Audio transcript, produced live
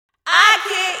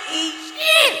eat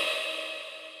shit.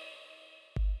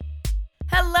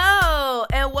 Hello,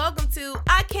 and welcome to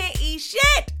I Can't Eat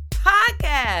Shit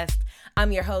podcast.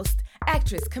 I'm your host,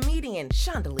 actress, comedian,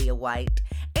 Shondalia White,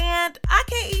 and I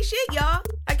can't eat shit, y'all.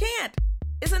 I can't.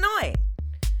 It's annoying.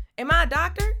 Am I a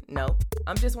doctor? Nope.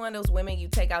 I'm just one of those women you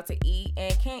take out to eat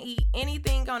and can't eat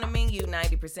anything on the menu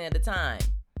 90% of the time.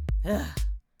 Ugh.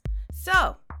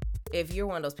 So, if you're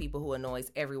one of those people who annoys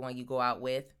everyone you go out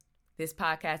with, this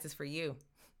podcast is for you.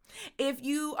 If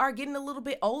you are getting a little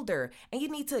bit older and you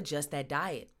need to adjust that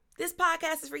diet, this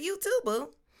podcast is for you too, boo.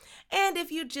 And if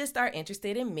you just are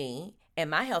interested in me and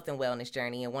my health and wellness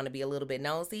journey and want to be a little bit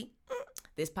nosy,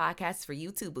 this podcast is for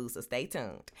you too, boo, so stay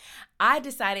tuned. I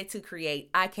decided to create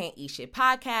I Can't Eat Shit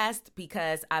podcast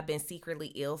because I've been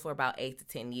secretly ill for about 8 to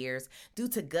 10 years due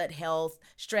to gut health,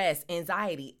 stress,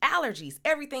 anxiety, allergies,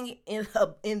 everything in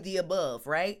the above,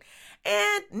 right?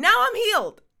 And now I'm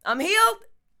healed. I'm healed.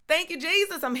 Thank you,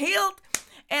 Jesus. I'm healed.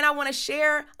 And I want to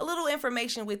share a little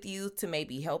information with you to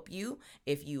maybe help you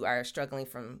if you are struggling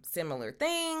from similar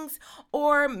things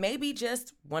or maybe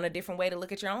just want a different way to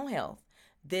look at your own health.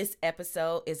 This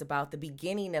episode is about the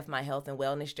beginning of my health and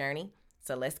wellness journey.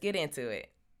 So let's get into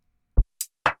it.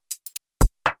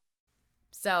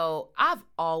 So I've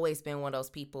always been one of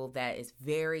those people that is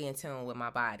very in tune with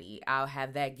my body. I'll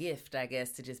have that gift, I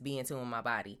guess, to just be in tune with my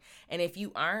body. And if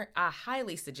you aren't, I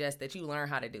highly suggest that you learn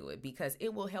how to do it because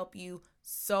it will help you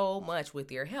so much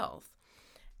with your health.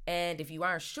 And if you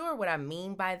aren't sure what I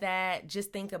mean by that,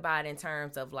 just think about it in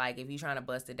terms of like if you're trying to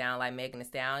bust it down like Megan Thee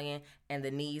Stallion and the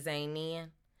knees ain't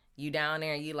in, you down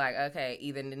there and you like, okay,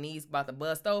 either the knees about to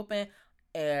bust open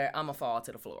or I'm going to fall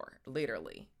to the floor,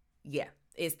 literally. Yeah.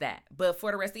 It's that. But for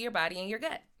the rest of your body and your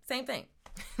gut, same thing.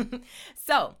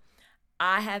 So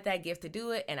I have that gift to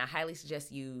do it, and I highly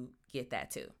suggest you get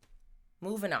that too.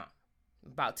 Moving on.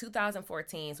 About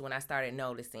 2014 is when I started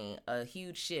noticing a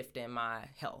huge shift in my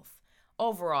health,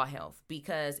 overall health,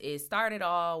 because it started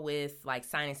all with like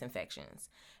sinus infections.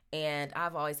 And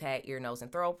I've always had ear, nose,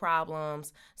 and throat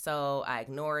problems, so I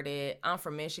ignored it. I'm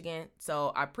from Michigan,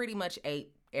 so I pretty much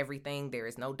ate everything. There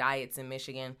is no diets in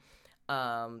Michigan.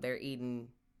 They're eating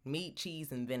meat,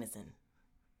 cheese, and venison.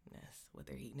 That's what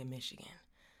they're eating in Michigan.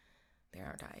 There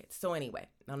are diets. So anyway,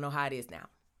 I don't know how it is now.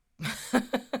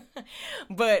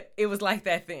 But it was like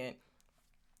that then.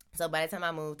 So by the time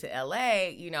I moved to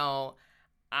LA,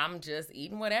 I'm just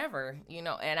eating whatever,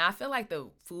 and I feel like the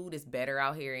food is better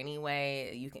out here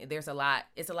anyway. It's a lot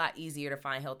easier to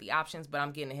find healthy options, but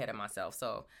I'm getting ahead of myself.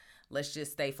 So let's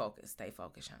just stay focused,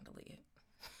 Shondalia.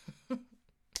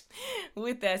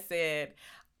 With that said,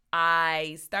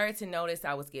 I started to notice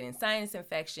I was getting sinus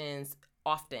infections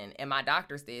often, and my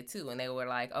doctors did too. And they were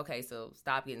like, okay, so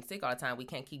stop getting sick all the time. We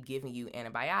can't keep giving you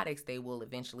antibiotics. They will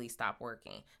eventually stop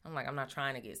working. I'm like, I'm not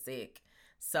trying to get sick.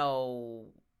 So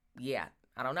yeah,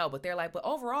 I don't know. But they're like, but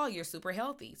overall, you're super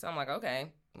healthy. So I'm like,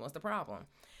 okay, what's the problem?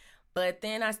 But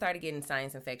then I started getting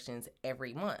sinus infections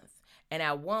every month. And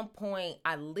at one point,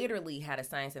 I literally had a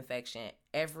sinus infection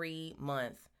every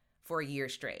month for a year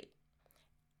straight.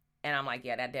 And I'm like,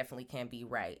 yeah, that definitely can't be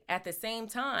right. At the same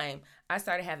time, I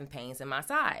started having pains in my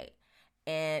side.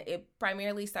 And it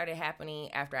primarily started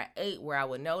happening after I ate where I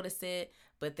would notice it.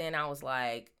 But then I was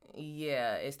like,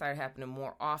 yeah, it started happening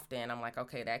more often. I'm like,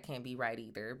 okay, that can't be right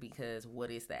either because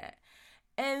what is that?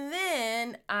 And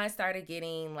then I started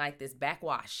getting like this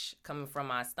backwash coming from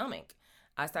my stomach.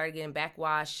 I started getting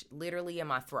backwash literally in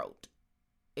my throat.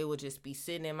 It would just be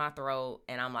sitting in my throat,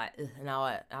 and I'm like,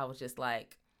 no, I was just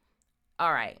like,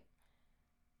 all right,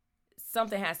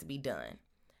 something has to be done.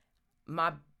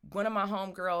 One of my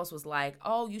homegirls was like,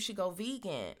 oh, you should go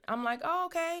vegan. I'm like, oh,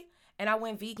 okay. And I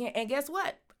went vegan, and guess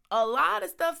what? A lot of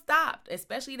stuff stopped,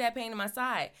 especially that pain in my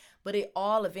side, but it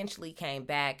all eventually came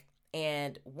back.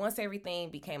 And once everything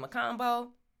became a combo,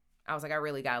 I was like, I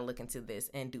really got to look into this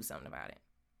and do something about it.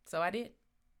 So I did.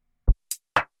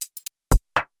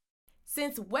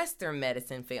 Since Western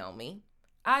medicine failed me,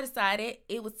 I decided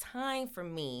it was time for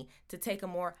me to take a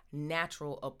more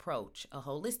natural approach, a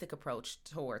holistic approach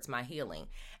towards my healing.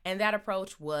 And that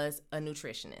approach was a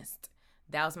nutritionist.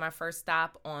 That was my first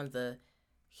stop on the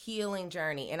healing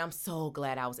journey. And I'm so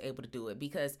glad I was able to do it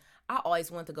because I always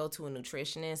wanted to go to a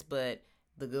nutritionist, but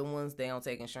the good ones, they don't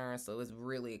take insurance, so it's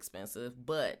really expensive.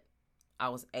 But I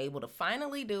was able to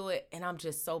finally do it. And I'm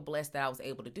just so blessed that I was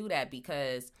able to do that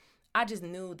because I just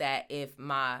knew that if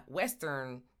my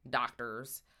Western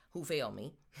doctors who fail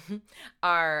me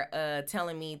are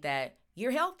telling me that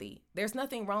you're healthy, there's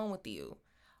nothing wrong with you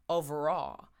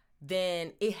overall,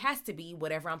 then it has to be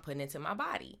whatever I'm putting into my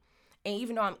body. And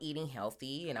even though I'm eating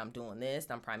healthy and I'm doing this,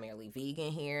 I'm primarily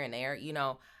vegan here and there,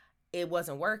 it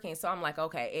wasn't working. So I'm like,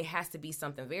 okay, it has to be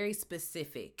something very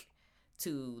specific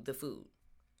to the food.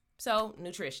 So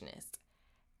nutritionist.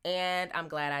 And I'm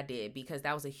glad I did, because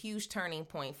that was a huge turning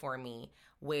point for me,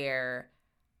 where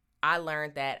I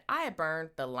learned that I had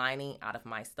burned the lining out of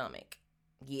my stomach.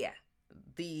 Yeah,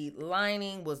 the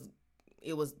lining was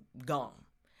gone.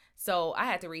 So I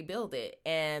had to rebuild it.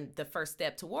 And the first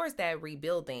step towards that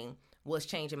rebuilding was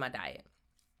changing my diet.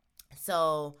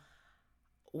 So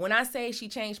when I say she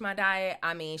changed my diet,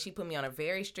 I mean, she put me on a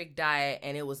very strict diet,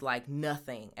 and it was like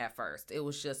nothing at first. It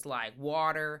was just like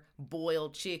water,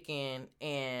 boiled chicken,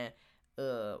 and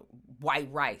white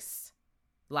rice,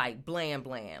 like bland.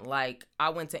 Like I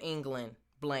went to England,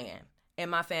 bland. And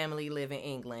my family live in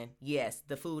England. Yes,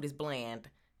 the food is bland.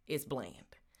 It's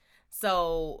bland.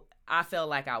 So I felt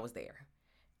like I was there,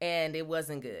 and it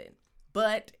wasn't good,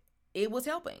 but it was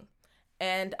helping.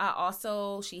 And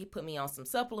she put me on some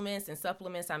supplements, and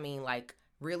supplements, I mean like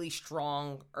really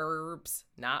strong herbs,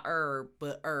 not herb,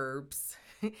 but herbs,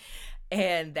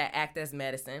 and that act as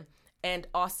medicine. And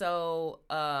also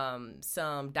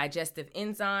some digestive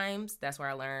enzymes. That's where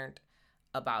I learned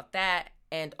about that.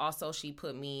 And also she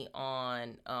put me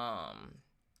on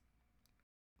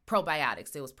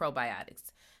probiotics. It was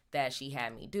probiotics that she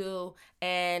had me do.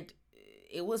 And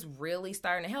it was really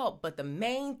starting to help. But the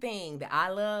main thing that I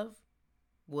love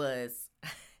was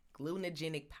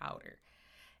glutinogenic powder.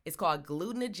 It's called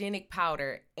glutinogenic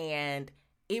powder, and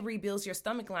it rebuilds your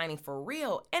stomach lining for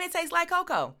real, and it tastes like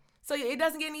cocoa. So it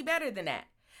doesn't get any better than that.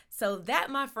 So that,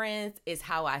 my friends, is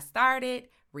how I started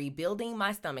rebuilding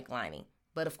my stomach lining.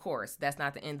 But of course, that's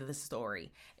not the end of the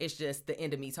story. It's just the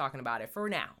end of me talking about it for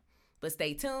now. But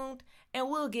stay tuned, and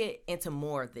we'll get into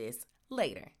more of this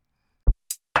later.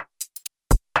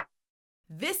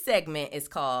 This segment is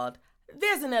called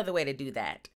There's Another Way to Do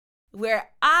That, where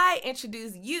I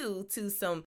introduce you to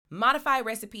some modified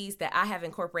recipes that I have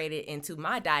incorporated into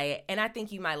my diet, and I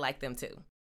think you might like them too.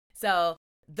 So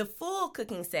the full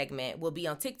cooking segment will be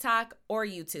on TikTok or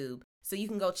YouTube, so you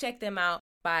can go check them out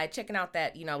by checking out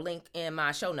that, link in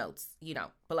my show notes,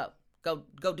 below. Go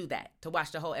do that to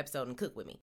watch the whole episode and cook with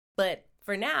me. But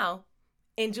for now,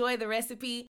 enjoy the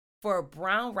recipe for a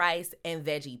brown rice and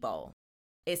veggie bowl.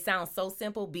 It sounds so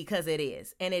simple because it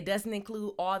is, and it doesn't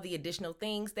include all the additional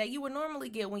things that you would normally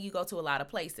get when you go to a lot of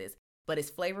places, but it's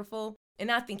flavorful,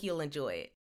 and I think you'll enjoy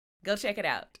it. Go check it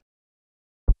out.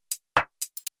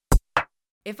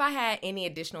 If I had any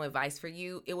additional advice for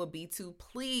you, it would be to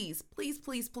please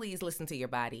listen to your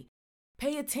body.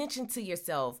 Pay attention to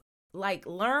yourself. Like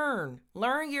learn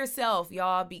yourself,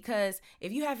 y'all, because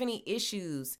if you have any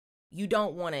issues, you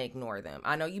don't want to ignore them.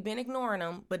 I know you've been ignoring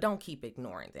them, but don't keep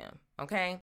ignoring them,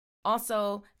 okay?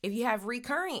 Also, if you have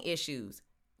recurring issues,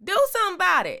 do something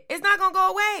about it. It's not going to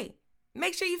go away.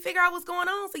 Make sure you figure out what's going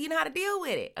on so you know how to deal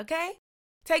with it, okay?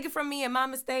 Take it from me and my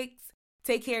mistakes.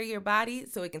 Take care of your body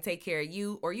so it can take care of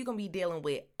you, or you're going to be dealing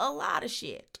with a lot of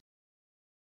shit.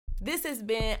 This has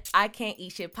been I Can't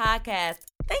Eat Shit Podcast.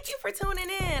 Thank you for tuning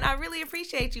in. I really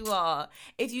appreciate you all.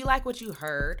 If you like what you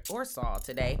heard or saw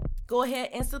today, go ahead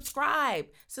and subscribe.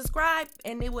 Subscribe,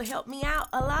 and it will help me out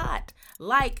a lot.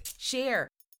 Like, share,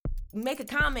 make a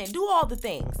comment, do all the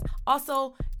things.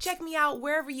 Also, check me out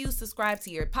wherever you subscribe to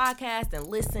your podcast and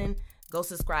listen. Go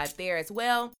subscribe there as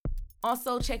well.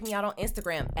 Also, check me out on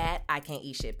Instagram at I Can't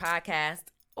Eat Shit Podcast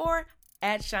or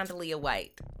at Chandelier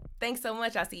White. Thanks so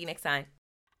much. I'll see you next time.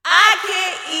 I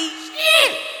Can't Eat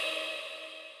Shit!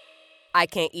 I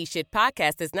Can't Eat Shit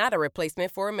Podcast is not a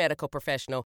replacement for a medical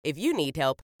professional. If you need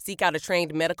help, seek out a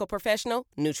trained medical professional,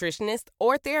 nutritionist,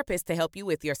 or therapist to help you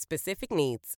with your specific needs.